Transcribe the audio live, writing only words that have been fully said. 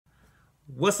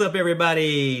What's up,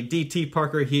 everybody? DT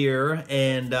Parker here,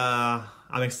 and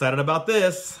I'm excited about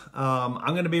this.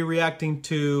 I'm going to be reacting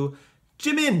to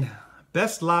Jimin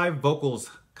Best Live Vocals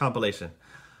compilation.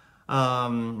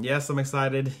 Yes, I'm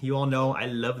excited. You all know I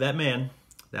love that man,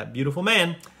 that beautiful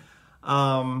man.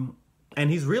 And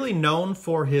he's really known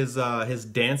for his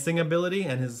dancing ability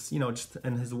and his,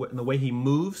 and the way he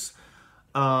moves,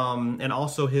 and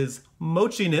also his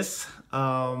mochiness.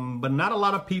 But not a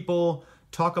lot of people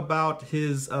talk about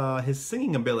his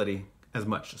singing ability as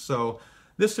much. So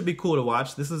this should be cool to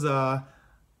watch. This is a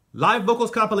live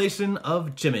vocals compilation of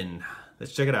Jimin.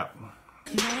 Let's check it out.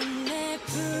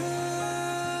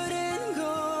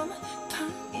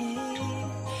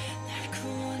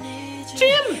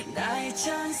 Jim!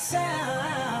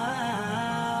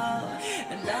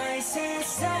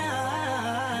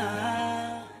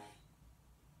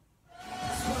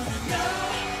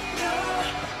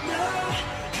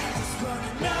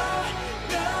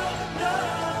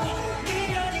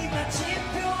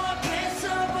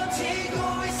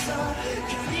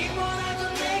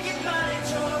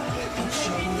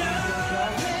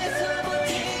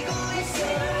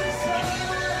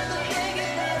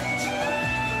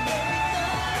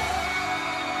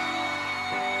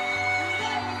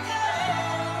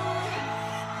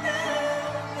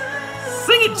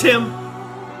 Sing it, Tim!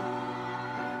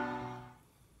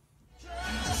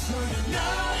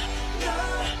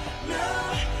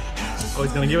 Oh,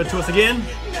 he's gonna give it to us again?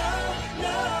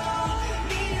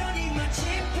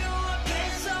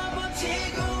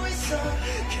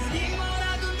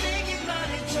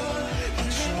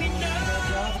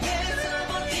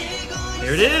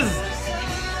 Here it is!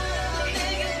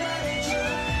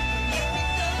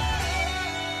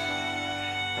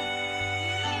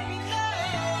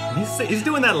 He's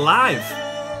doing that live.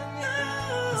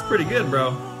 That's pretty good,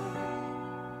 bro.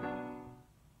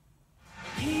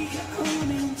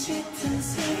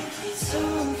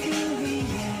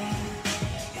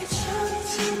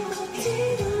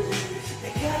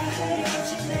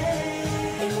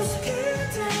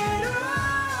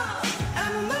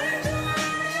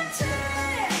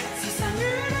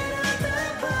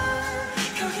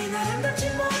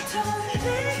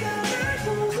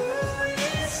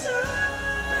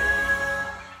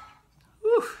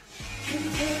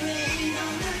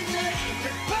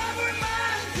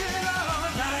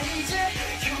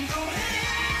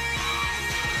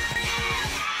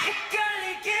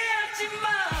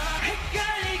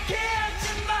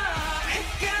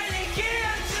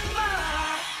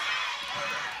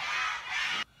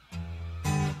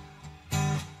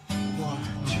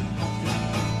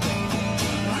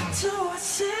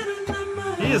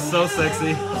 He is so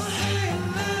sexy.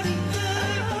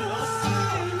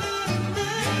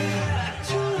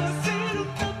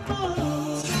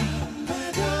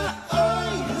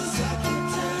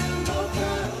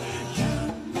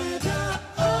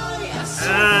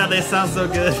 Ah, they sound so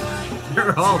good.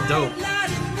 They're all dope.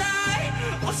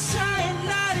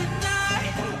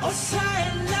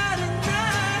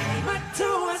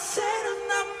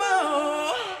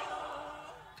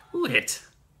 Ooh, hit.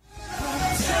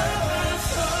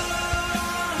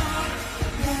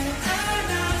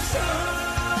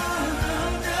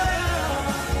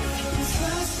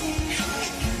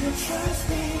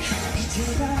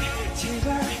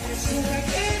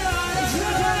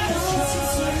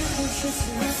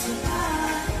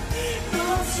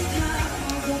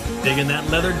 Digging that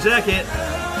leather jacket.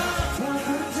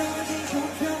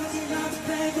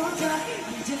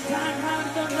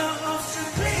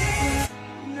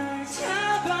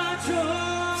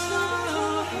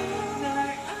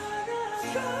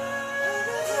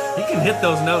 He can hit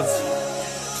those notes.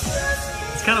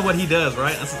 It's kind of what he does,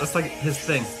 right? That's like his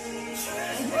thing.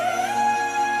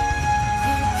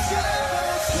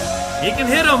 He can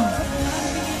hit them.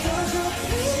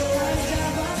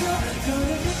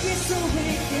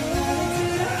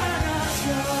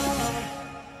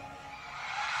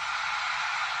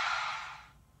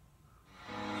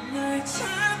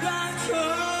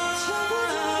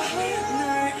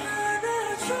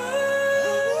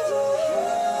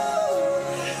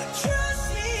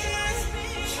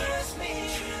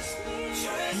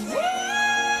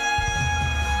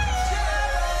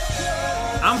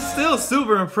 I'm still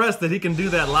super impressed that he can do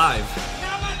that live.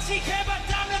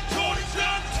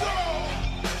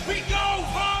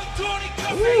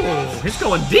 Ooh, he's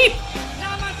going deep.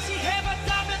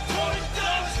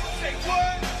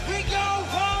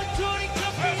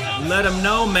 Let him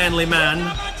know, manly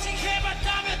man.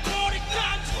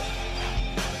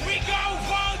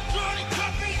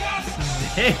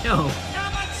 Damn.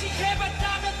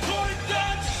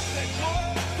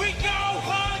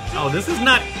 Oh, this is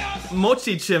not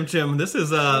Mochi Chim Chim. This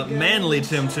is manly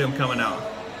Chim Chim coming out.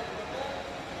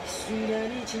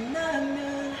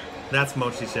 That's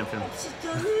Mochi Chim Chim.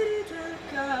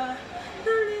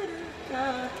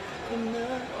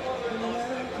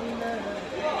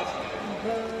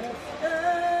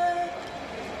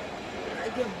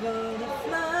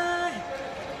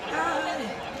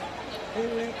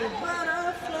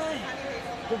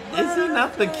 Is he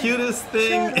not the cutest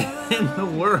thing in the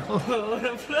world?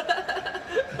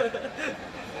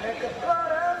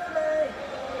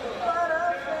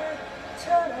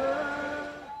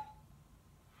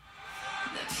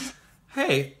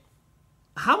 Hey,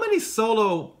 how many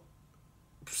solo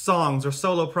songs or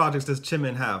solo projects does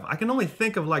Jimin have? I can only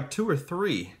think of like 2 or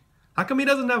 3. How come he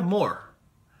doesn't have more?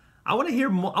 I want to hear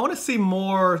more. I want to see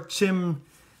more Chim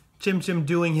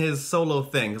doing his solo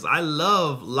thing. 'Cause I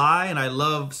love Lie and I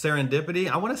love Serendipity.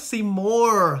 I want to see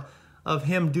more of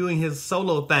him doing his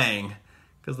solo thing.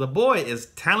 Because the boy is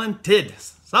talented.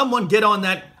 Someone get on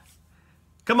that.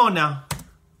 Come on now.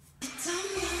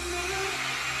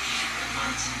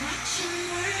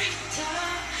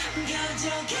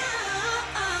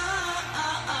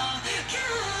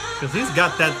 Because he's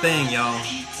got that thing, y'all.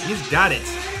 He's got it.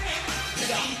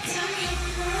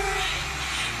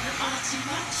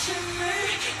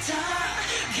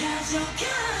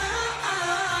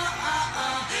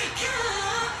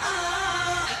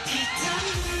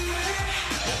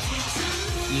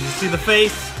 You see the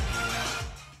face?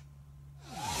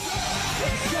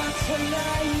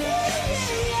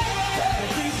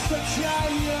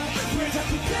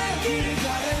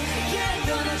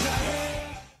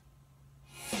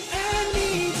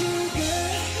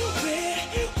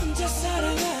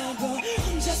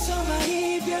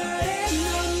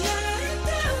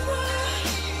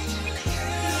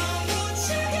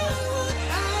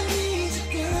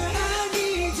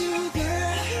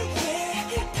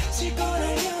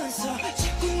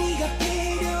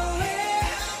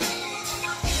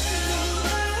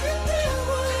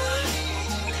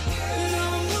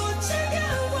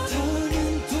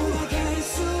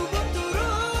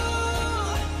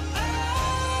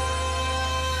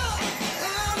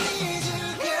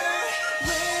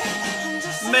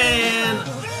 Man,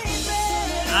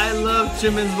 I love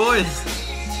Jimin's voice.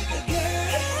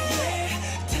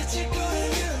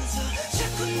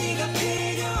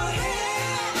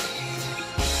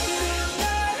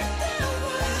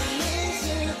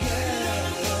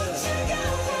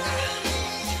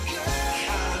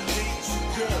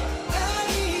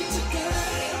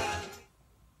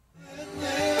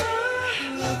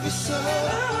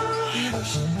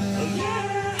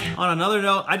 On another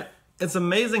note, it's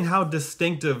amazing how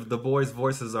distinctive the boys'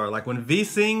 voices are. Like when V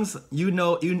sings, you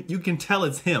know, you can tell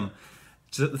it's him.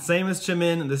 The same as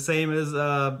Jimin, the same as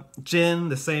Jin,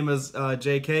 the same as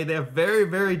JK. They have very,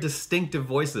 very distinctive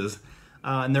voices,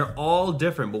 and they're all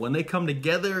different. But when they come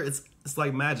together, it's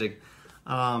like magic.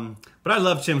 But I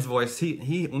love Chim's voice.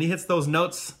 He when he hits those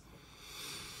notes,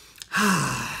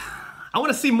 I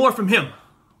want to see more from him.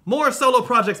 More solo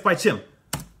projects by Chim.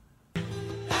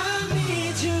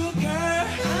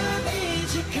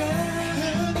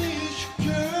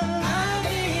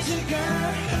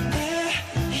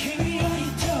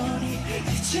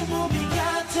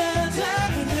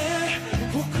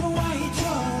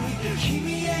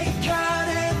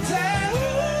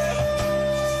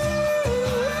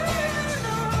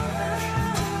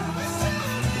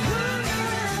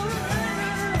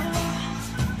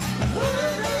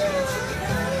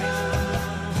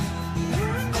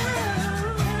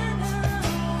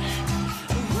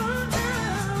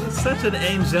 Such an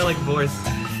angelic voice.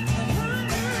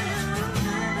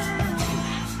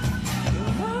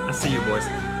 I see you, boys.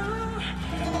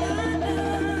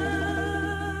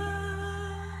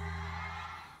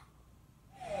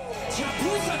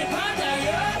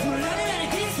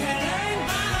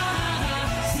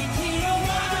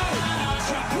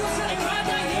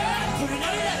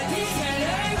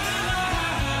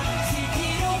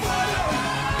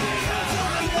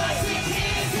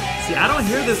 See, I don't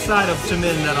hear this side of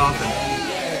Jimin that often,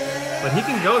 but he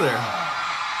can go there.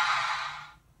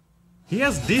 He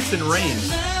has decent range.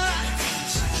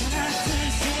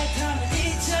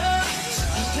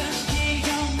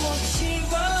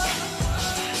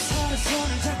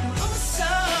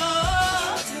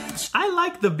 I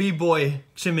like the b-boy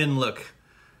Jimin look.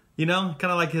 You know,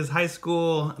 kind of like his high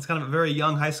school, it's kind of a very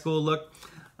young high school look.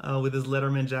 With his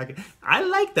Letterman jacket. I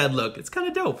like that look. It's kind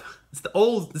of dope. It's the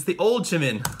old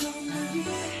Jimin.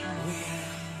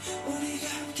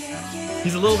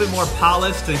 He's a little bit more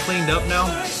polished and cleaned up now.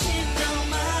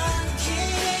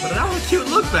 But that was a cute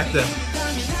look back then.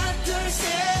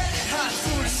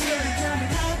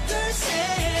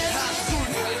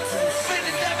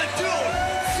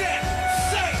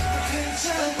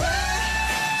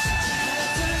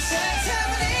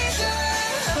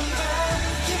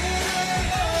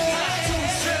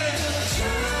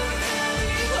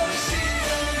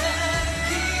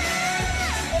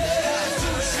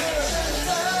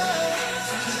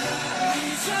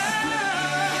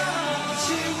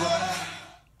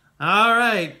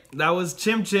 that was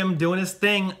Chim Chim doing his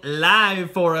thing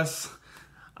live for us.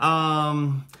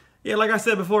 Yeah, like I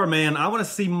said before, man, I want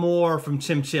to see more from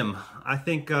Chim Chim. I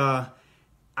think I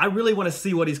really want to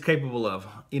see what he's capable of.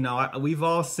 You know, we've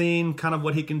all seen kind of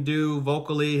what he can do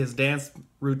vocally. His dance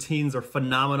routines are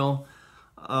phenomenal.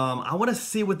 I want to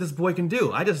see what this boy can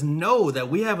do. I just know that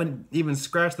we haven't even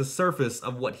scratched the surface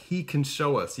of what he can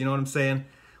show us. You know what I'm saying?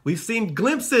 We've seen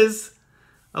glimpses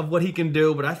of what he can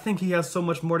do, but I think he has so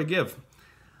much more to give.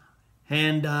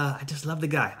 And I just love the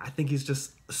guy. I think he's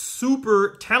just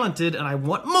super talented, and I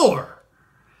want more.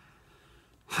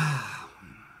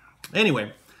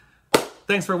 Anyway,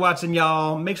 thanks for watching,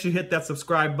 y'all. Make sure you hit that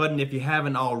subscribe button if you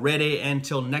haven't already.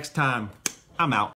 Until next time, I'm out.